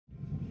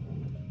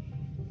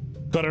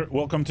Cutter,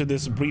 welcome to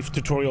this brief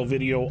tutorial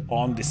video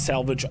on the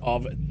salvage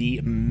of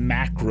the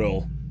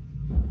Mackerel.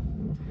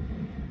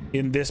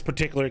 In this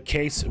particular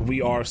case,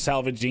 we are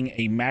salvaging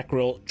a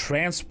Mackerel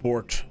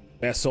transport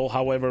vessel.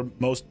 However,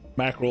 most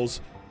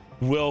Mackerels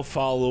will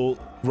follow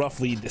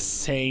roughly the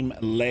same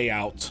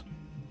layout.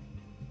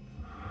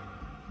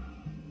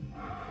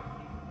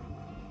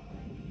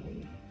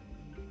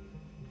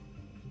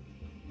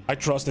 I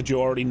trust that you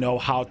already know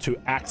how to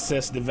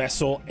access the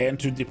vessel and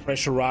to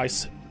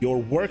depressurize your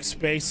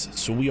workspace,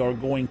 so we are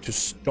going to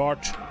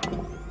start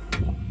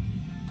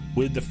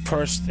with the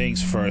first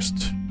things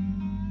first,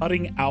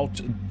 cutting out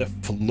the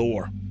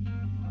floor.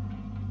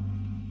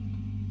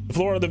 The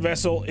floor of the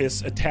vessel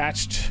is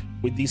attached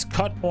with these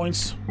cut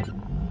points,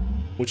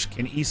 which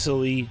can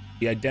easily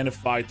be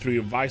identified through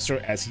your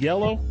visor as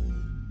yellow,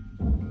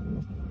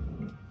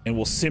 and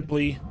we'll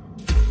simply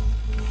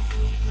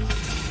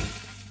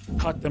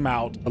cut them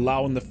out,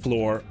 allowing the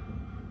floor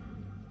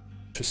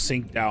to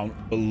sink down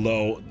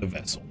below the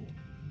vessel.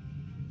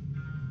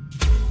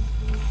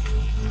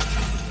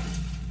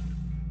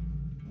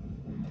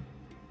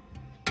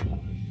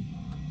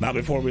 Now,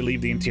 before we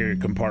leave the interior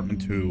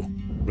compartment to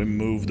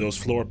remove those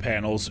floor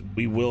panels,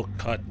 we will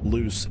cut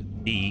loose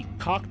the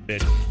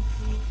cockpit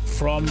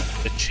from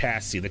the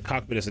chassis. The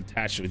cockpit is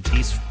attached with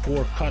these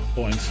 4 cut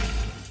points.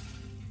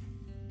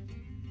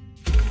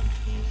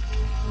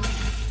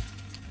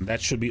 And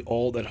that should be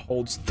all that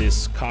holds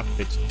this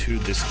cockpit to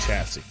this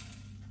chassis.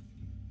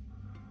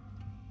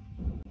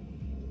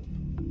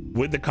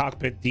 With the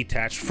cockpit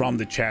detached from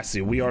the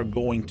chassis, we are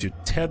going to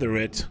tether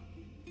it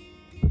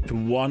to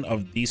one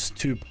of these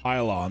 2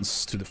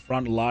 pylons, to the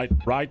front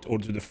right or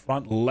to the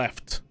front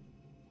left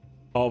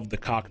of the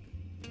cockpit,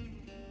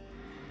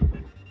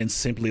 and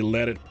simply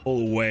let it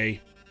pull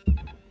away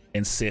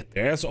and sit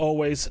there. As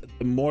always,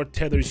 the more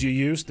tethers you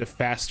use, the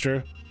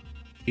faster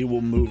it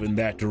will move in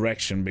that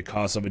direction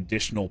because of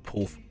additional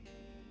pull.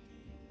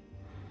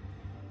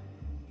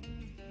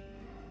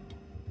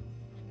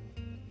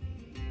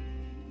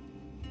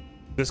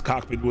 This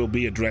cockpit will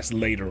be addressed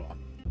later on.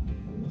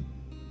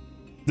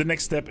 The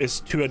next step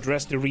is to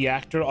address the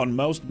reactor. On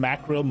most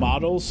Mackerel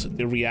models,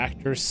 the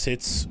reactor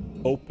sits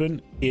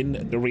open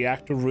in the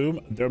reactor room.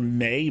 There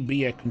may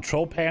be a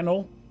control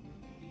panel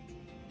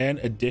and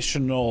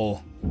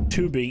additional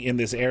tubing in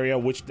this area,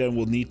 which then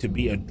will need to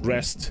be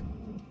addressed.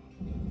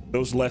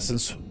 Those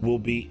lessons will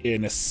be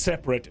in a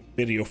separate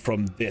video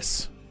from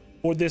this.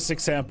 For this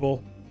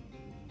example,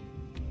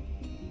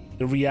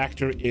 the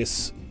reactor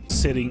is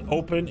sitting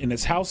open in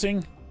its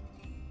housing,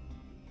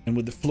 and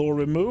with the floor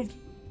removed,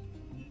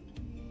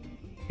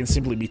 it can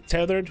simply be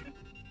tethered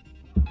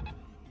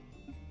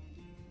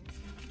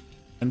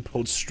and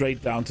pulled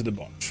straight down to the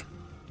barge.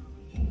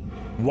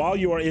 While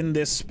you are in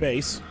this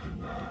space,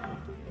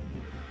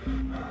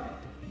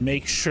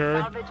 make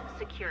sure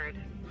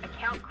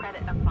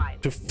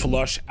to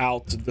flush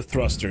out the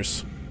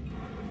thrusters.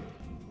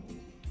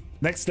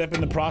 Next step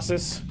in the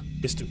process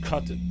is to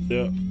cut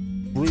the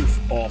roof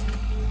off.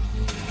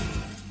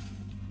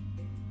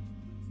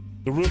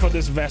 The roof of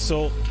this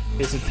vessel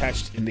is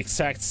attached in the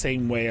exact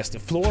same way as the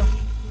floor.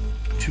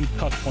 2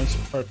 cut points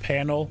per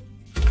panel.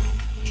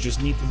 You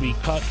just need to be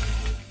cut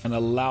and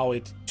allow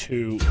it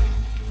to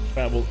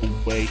travel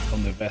away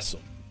from the vessel.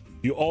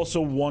 You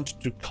also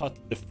want to cut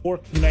the 4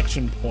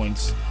 connection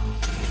points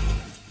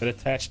that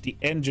attach the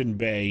engine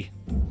bay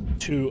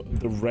to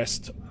the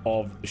rest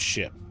of the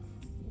ship.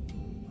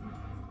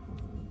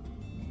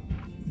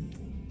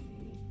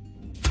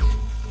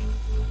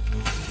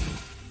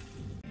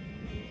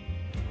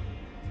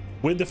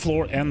 With the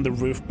floor and the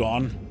roof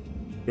gone,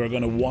 you're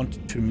going to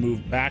want to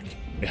move back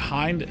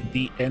behind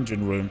the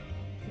engine room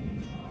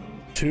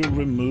to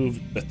remove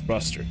the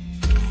thruster.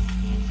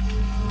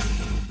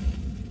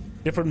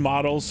 Different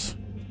models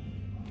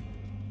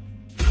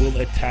will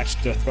attach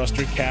the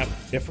thruster cap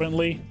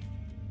differently.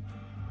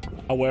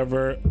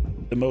 However,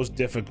 the most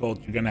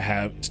difficult you're going to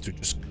have is to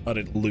just cut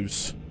it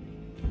loose.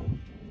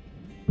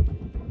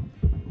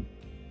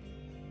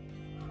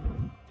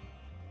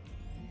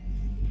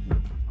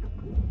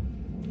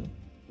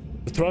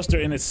 The thruster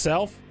in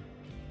itself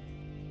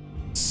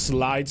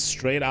slides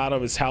straight out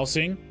of its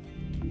housing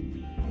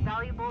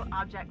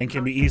and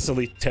can be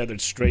easily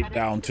tethered straight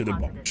down to the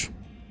barge.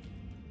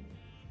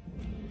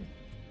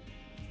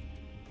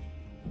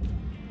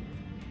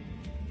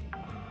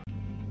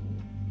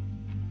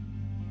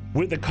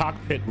 With the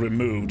cockpit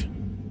removed,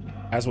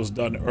 as was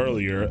done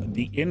earlier,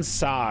 the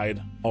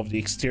inside of the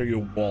exterior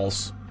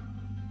walls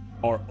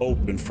are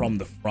open from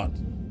the front.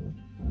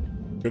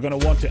 You're going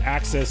to want to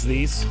access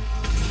these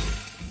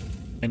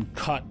and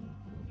cut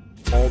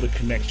all the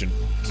connection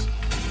points.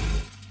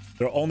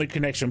 There are only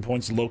connection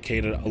points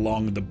located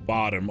along the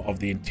bottom of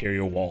the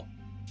interior wall.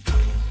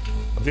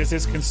 This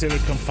is considered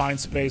confined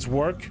space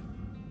work.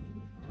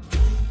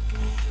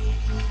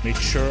 Make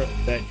sure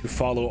that you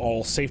follow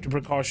all safety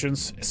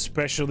precautions,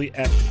 especially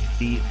at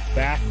the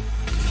back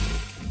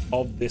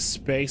of this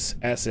space,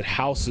 as it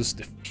houses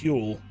the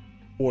fuel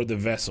for the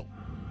vessel.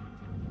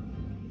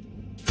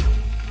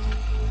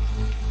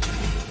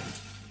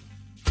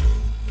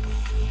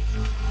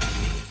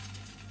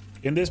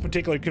 In this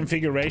particular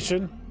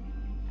configuration,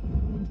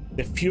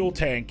 the fuel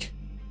tank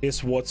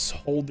is what's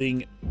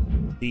holding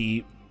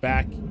the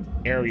back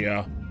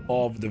area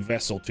of the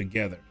vessel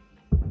together.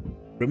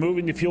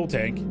 Removing the fuel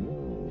tank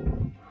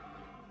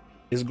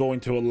is going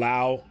to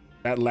allow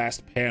that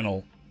last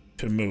panel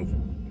to move.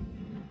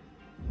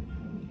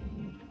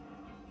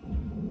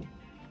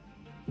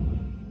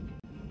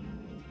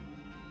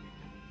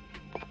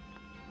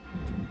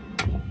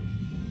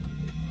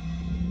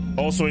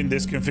 Also in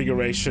this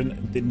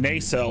configuration, the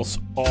nacelles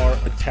are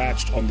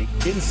attached on the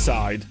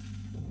inside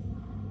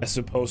as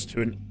opposed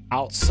to an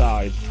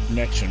outside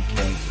connection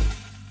point.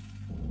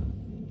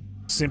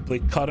 Simply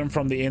cut them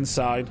from the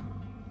inside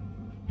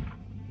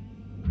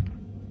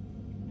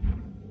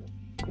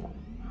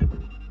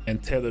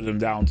and tether them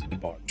down to the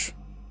barge.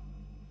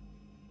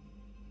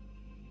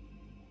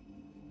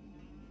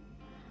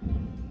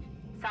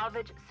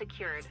 Salvage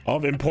secured.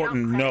 Of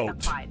important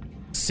note,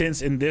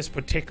 since in this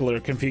particular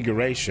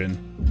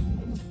configuration,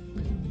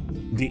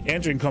 the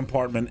engine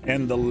compartment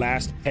and the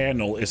last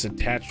panel is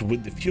attached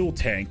with the fuel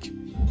tank,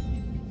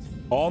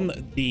 on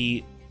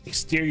the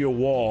exterior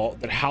wall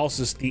that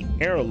houses the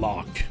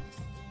airlock,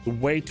 the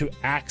way to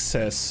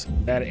access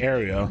that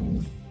area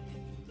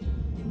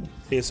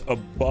is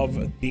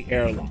above the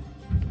airlock.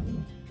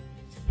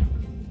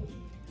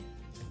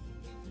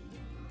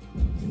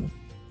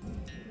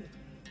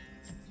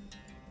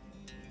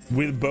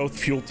 With both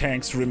fuel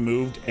tanks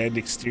removed and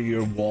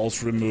exterior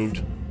walls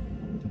removed,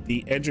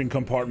 the engine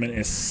compartment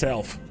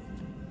itself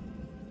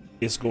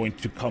is going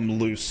to come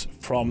loose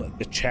from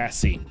the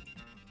chassis.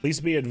 Please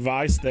be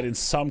advised that in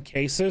some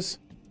cases,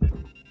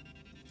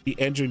 the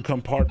engine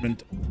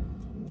compartment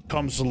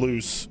comes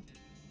loose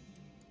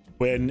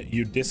when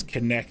you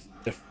disconnect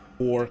the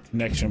 4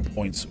 connection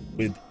points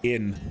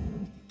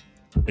within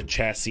the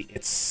chassis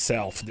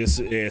itself. This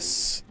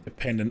is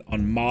dependent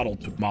on model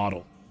to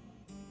model.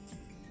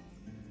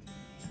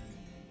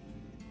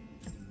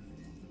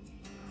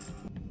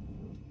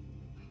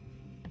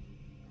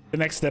 The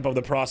next step of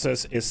the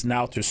process is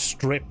now to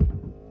strip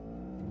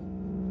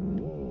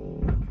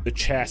the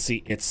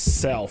chassis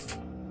itself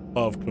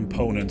of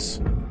components.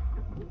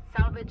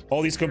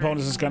 All these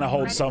components is going to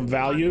hold some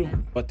value,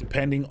 but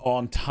depending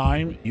on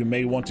time, you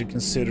may want to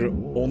consider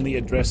only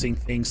addressing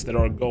things that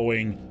are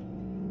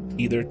going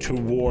either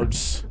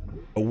towards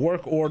a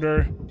work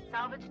order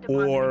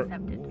or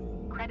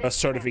a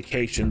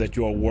certification that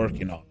you are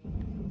working on.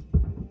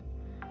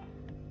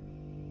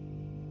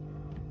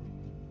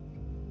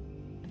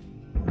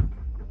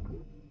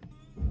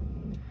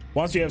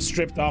 Once you have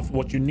stripped off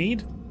what you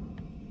need,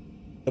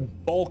 the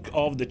bulk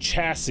of the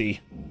chassis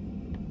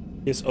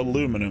is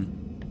aluminum.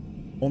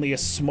 Only a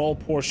small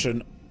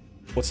portion,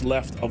 what's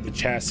left of the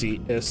chassis,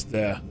 is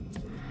the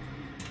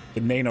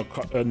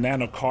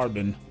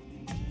nanocarbon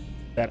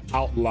that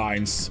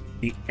outlines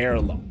the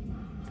airlock.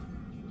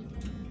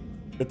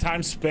 The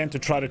time spent to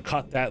try to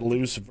cut that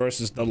loose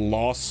versus the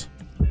loss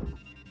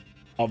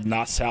of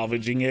not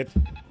salvaging it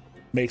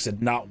makes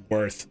it not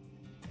worth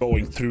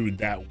going through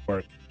that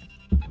work.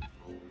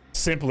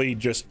 Simply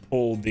just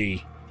pull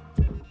the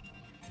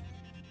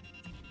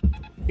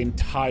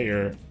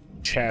entire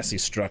chassis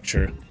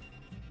structure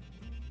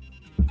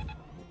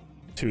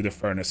to the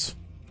furnace.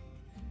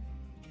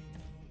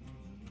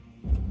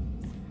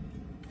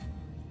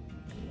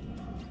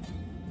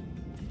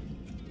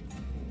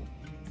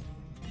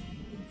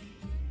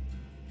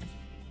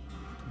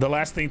 The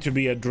last thing to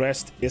be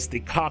addressed is the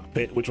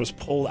cockpit, which was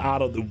pulled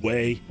out of the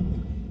way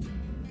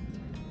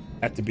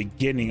at the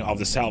beginning of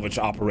the salvage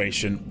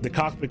operation. The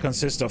cockpit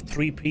consists of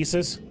 3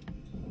 pieces.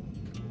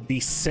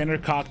 The center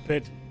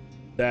cockpit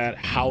that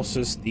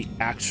houses the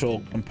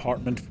actual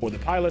compartment for the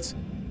pilots,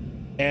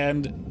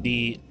 and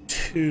the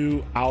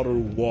 2 outer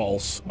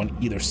walls on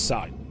either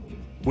side.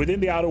 Within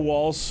the outer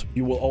walls,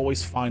 you will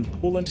always find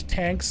coolant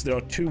tanks. There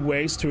are 2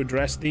 ways to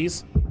address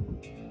these.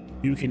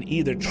 You can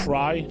either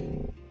try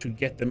to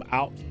get them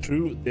out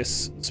through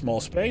this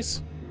small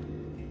space.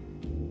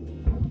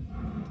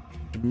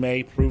 It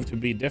may prove to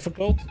be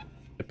difficult,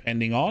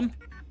 depending on.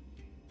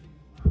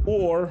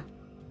 Or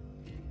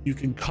you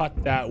can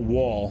cut that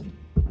wall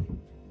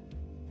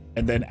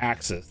and then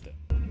access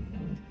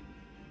them.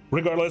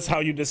 Regardless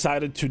how you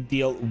decided to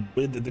deal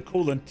with the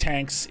coolant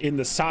tanks in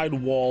the side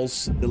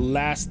walls, the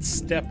last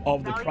step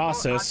of the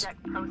process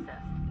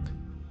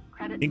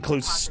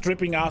includes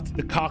stripping out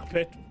the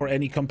cockpit for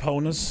any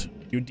components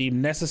you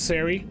deem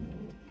necessary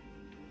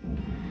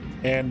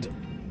and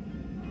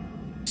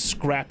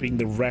scrapping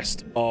the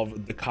rest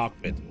of the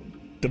cockpit.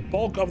 The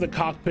bulk of the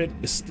cockpit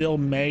is still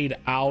made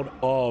out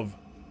of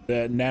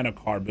the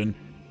nanocarbon.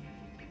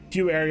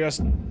 Few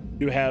areas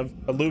you have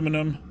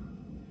aluminum.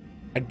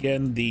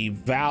 Again, the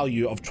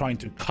value of trying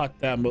to cut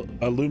that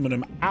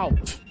aluminum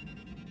out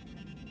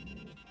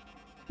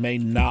may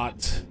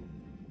not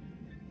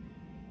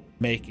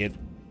make it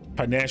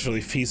financially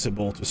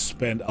feasible to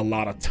spend a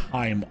lot of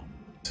time on it.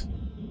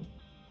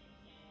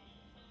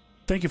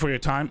 Thank you for your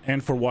time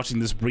and for watching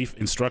this brief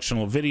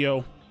instructional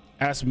video.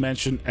 As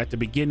mentioned at the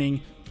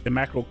beginning, the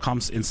Mackerel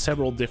comes in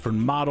several different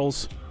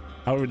models.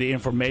 However, the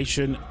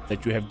information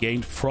that you have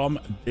gained from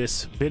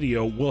this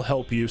video will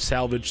help you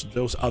salvage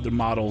those other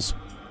models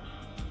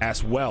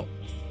as well.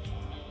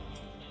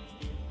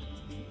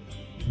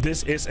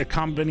 This is a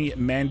company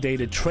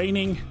mandated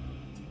training.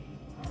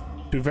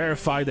 To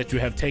verify that you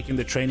have taken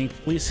the training,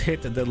 please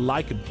hit the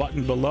like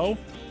button below.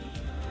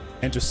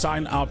 And to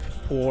sign up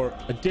for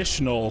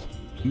additional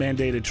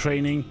mandated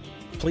training,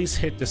 please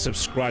hit the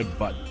subscribe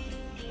button.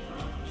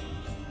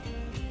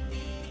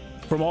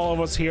 From all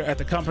of us here at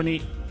the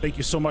company, thank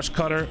you so much,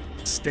 Cutter.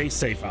 Stay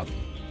safe out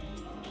there.